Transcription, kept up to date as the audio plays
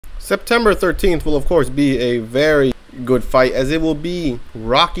September 13th will of course be a very good fight, as it will be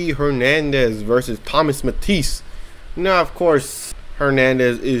Rocky Hernandez versus Thomas Mattice. Now of course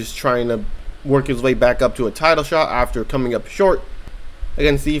Hernandez is trying to work his way back up to a title shot after coming up short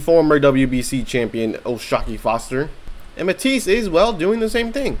against the former WBC champion O'Shaquie Foster. And Mattice is, well, doing the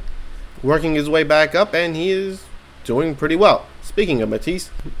same thing, working his way back up, and he is doing pretty well. Speaking of Mattice,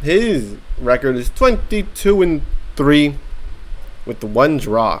 his record is 22-3 with one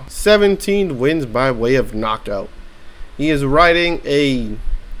draw, 17 wins by way of knockout. He is riding a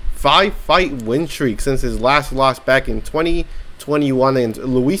 5-fight win streak since his last loss back in 2021 and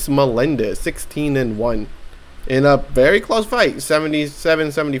Luis Melendez, 16-1. In a very close fight,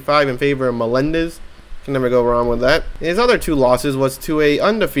 77-75 in favor of Melendez. Can never go wrong with that. His other two losses was to a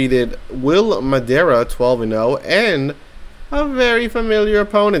undefeated Will Madera, 12-0, and a very familiar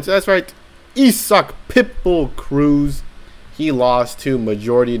opponent. That's right, Isaac Pitbull Cruz. He lost to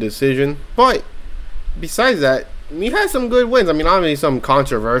majority decision. But besides that, he has some good wins. I mean, obviously some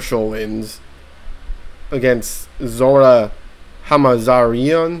controversial wins against Zora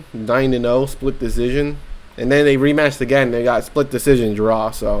Hamazarian, 9-0, split decision. And then they rematched again. They got split decision draw.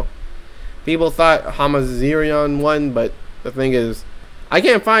 So people thought Hamazarian won, but the thing is, I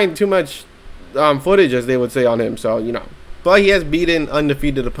can't find too much footage, as they would say, on him. So, you know. But he has beaten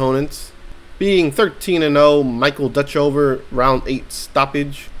undefeated opponents, being 13-0 Michael Dutchover, round 8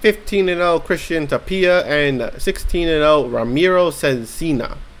 stoppage, 15-0 Christian Tapia, and 16-0 Ramiro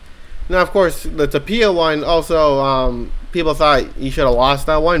Cecina. Now, of course, the Tapia one also, people thought he should have lost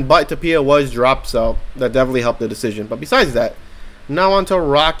that one, but Tapia was dropped, so that definitely helped the decision. But besides that, now on to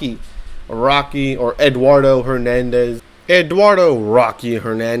Rocky or Eduardo Hernandez. Eduardo Rocky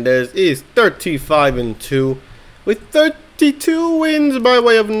Hernandez is 35-2 with 32 wins by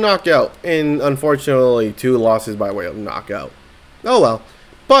way of knockout, and unfortunately 2 losses by way of knockout. Oh well.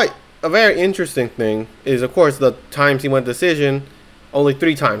 But a very interesting thing is, of course, the times he went decision, only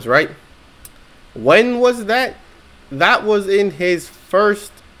 3 times, right? When was that? That was in his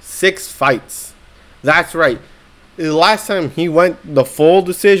first 6 fights. That's right. The last time he went the full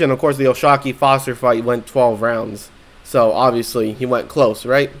decision, of course, the O'Shaquie Foster fight went 12 rounds. So obviously he went close,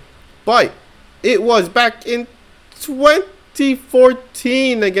 right? But it was back in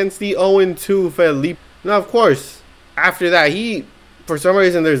 2014 against the 0-2 Felipe. Now, of course, after that, he, for some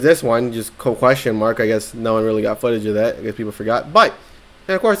reason, there's this one, just question mark. I guess no one really got footage of that. I guess people forgot. But,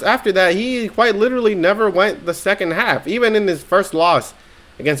 and of course, after that, he quite literally never went the second half. Even in his first loss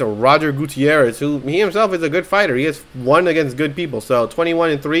against a Roger Gutierrez, who he himself is a good fighter. He has won against good people. So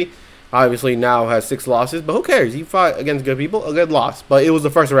 21-3, obviously now has 6 losses. But who cares? He fought against good people, a good loss. But it was the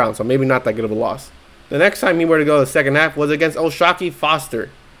first round, so maybe not that good of a loss. The next time he were to go the second half was against O'Shaquie Foster.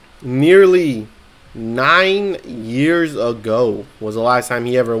 Nearly 9 years ago was the last time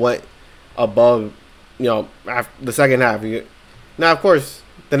he ever went above, you know, after the second half. Now, of course,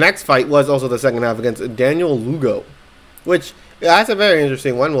 the next fight was also the second half against Daniel Lugo, which, that's a very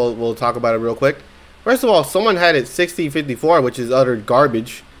interesting one. We'll talk about it real quick. First of all, someone had it 60-54, which is utter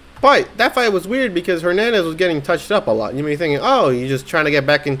garbage. But that fight was weird because Hernandez was getting touched up a lot. You may be thinking, oh, he's just trying to get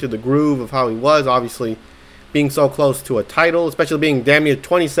back into the groove of how he was. Obviously, being so close to a title, especially being damn near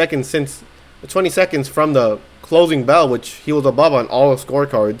 20 seconds from the closing bell, which he was above on all the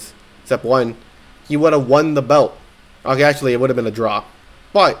scorecards except one. He would have won the belt. Okay, actually, it would have been a draw.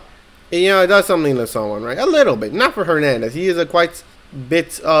 But, you know, it does something to someone, right? A little bit. Not for Hernandez. He is a quite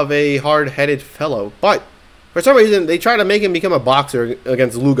bit of a hard-headed fellow. But for some reason, they try to make him become a boxer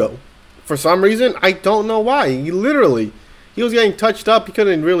against Lugo. For some reason, I don't know why. He was getting touched up. He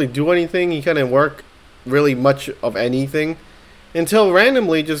couldn't really do anything. He couldn't work really much of anything. Until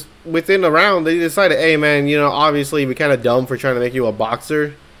randomly, just within a round, they decided, hey, man, you know, obviously we're kind of dumb for trying to make you a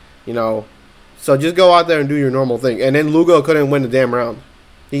boxer. You know, so just go out there and do your normal thing. And then Lugo couldn't win the damn round.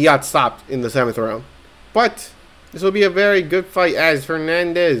 He got stopped in the 7th round. But this will be a very good fight, as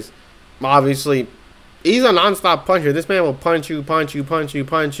Hernandez, obviously, he's a non-stop puncher. This man will punch you, punch you, punch you,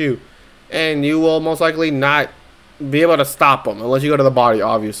 punch you. And you will most likely not be able to stop him, unless you go to the body,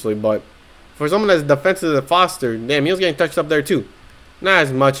 obviously. But for someone that's defensive to Foster, damn, he was getting touched up there too. Not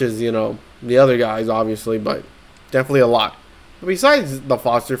as much as, you know, the other guys, obviously, but definitely a lot. But besides the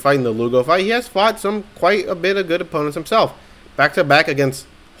Foster fight and the Lugo fight, he has fought quite a bit of good opponents himself. Back-to-back against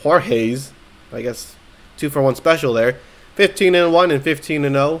Jorge's, I guess 2-for-1 special there. 15-1 and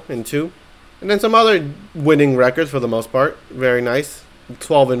 15-0 and 2. And then some other winning records for the most part. Very nice.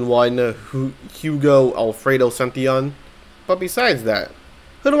 12-1 Hugo Alfredo Santillan. But besides that,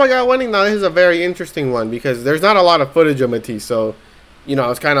 who do I got winning now? This is a very interesting one because there's not a lot of footage of Mattice. So, you know,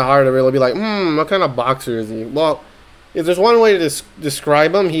 it's kind of hard to really be like, what kind of boxer is he? Well, if there's one way to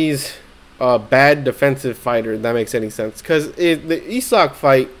describe him, he's a bad defensive fighter, if that makes any sense. Because the Isak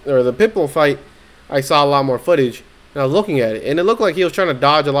fight, or the Pitbull fight, I saw a lot more footage, and I was looking at it, and it looked like he was trying to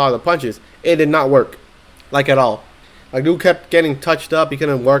dodge a lot of the punches. It did not work, like at all. Like, dude kept getting touched up. He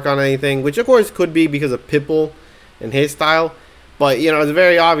couldn't work on anything, which of course could be because of Pitbull and his style. But, you know, it's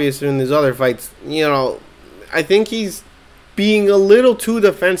very obvious in his other fights. You know, I think he's being a little too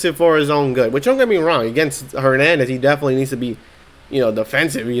defensive for his own good. Which, don't get me wrong, against Hernandez, he definitely needs to be, you know,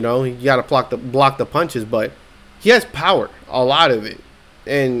 defensive. You know, you got to block the punches. But he has power, a lot of it.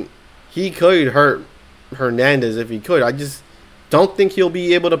 And he could hurt Hernandez if he could. I just don't think he'll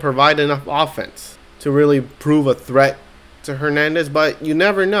be able to provide enough offense to really prove a threat to Hernandez, but you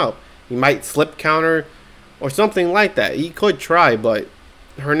never know. He might slip counter or something like that. He could try, but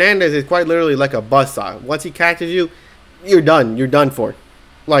Hernandez is quite literally like a buzzsaw. Once he catches you, you're done. You're done for.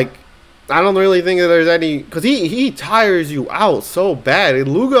 Like, I don't really think that there's any, because he tires you out so bad.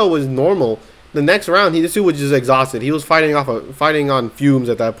 And Lugo was normal. The next round, this dude was just exhausted. He was fighting on fumes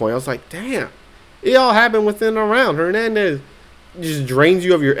at that point. I was like, damn. It all happened within a round. Hernandez just drains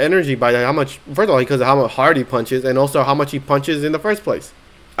you of your energy by how much, first of all, because of how hard he punches, and also how much he punches in the first place.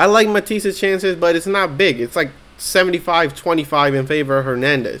 I like Matisse's chances, but it's not big. It's like 75-25 in favor of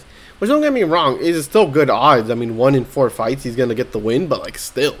Hernandez. Which, don't get me wrong, is still good odds. I mean, 1 in 4 fights, he's going to get the win, but like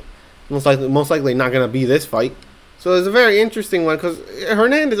still. Most likely not going to be this fight. So it's a very interesting one, because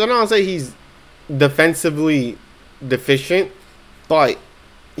Hernandez, I don't want to say he's defensively deficient, but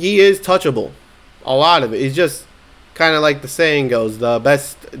he is touchable. A lot of it. It's just kind of like the saying goes, the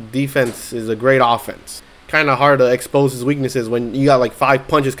best defense is a great offense. Kind of hard to expose his weaknesses when you got like 5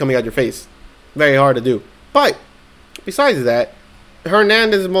 punches coming out your face. Very hard to do. But besides that,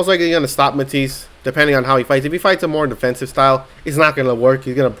 Hernandez is most likely going to stop Mattice, depending on how he fights. If he fights a more defensive style, it's not going to work.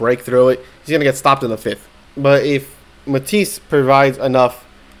 He's going to break through it. He's going to get stopped in the 5th. But if Mattice provides enough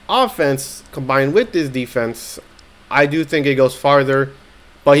offense combined with his defense, I do think it goes farther.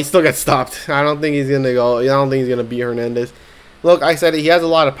 But he still gets stopped. I don't think he's going to go. I don't think he's going to beat Hernandez. Look, I said it, he has a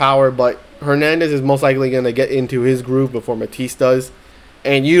lot of power, but Hernandez is most likely going to get into his groove before Mattice does.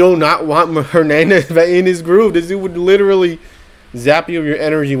 And you do not want Hernandez in his groove. This dude would literally zap you of your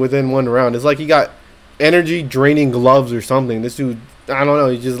energy within 1 round. It's like he got energy draining gloves or something. This dude, I don't know,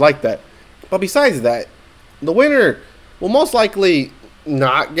 he's just like that. But besides that, the winner will most likely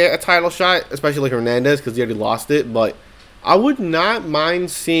not get a title shot, especially Hernandez, because he already lost it. But I would not mind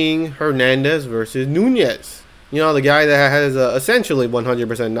seeing Hernandez versus Nunes. You know, the guy that has essentially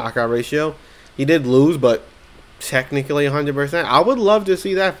 100% knockout ratio. He did lose, but technically 100%. I would love to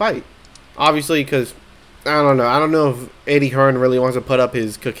see that fight. Obviously, because I don't know. I don't know if Eddie Hearn really wants to put up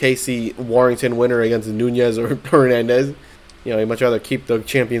his Casey Warrington winner against Nunes or Hernandez. You know, he'd much rather keep the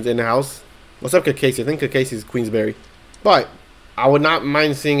champions in-house. What's up, Casey? I think Casey's Queensberry. But I would not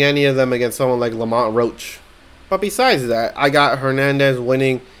mind seeing any of them against someone like Lamont Roach. But besides that, I got Hernandez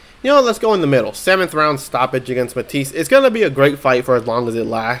winning. You know, let's go in the middle. 7th round stoppage against Mattice. It's going to be a great fight for as long as it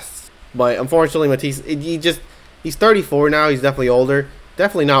lasts. But unfortunately, Mattice, he's 34 now. He's definitely older.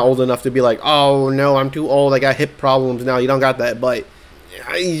 Definitely not old enough to be like, oh, no, I'm too old. I got hip problems now. You don't got that. But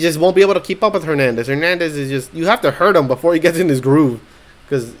you just won't be able to keep up with Hernandez. Hernandez is just, you have to hurt him before he gets in his groove.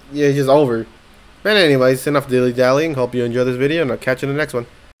 Because yeah, it's just over. But anyways, enough dilly-dallying. Hope you enjoy this video, and I'll catch you in the next one.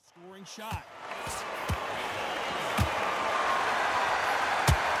 Scoring shot.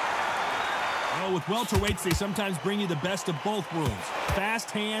 With welterweights, they sometimes bring you the best of both worlds. Fast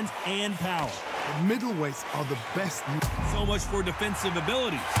hands and power. The middleweights are the best. So much for defensive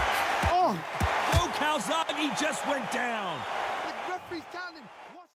abilities. Oh! Joe Calzaghe just went down. The referee's telling him.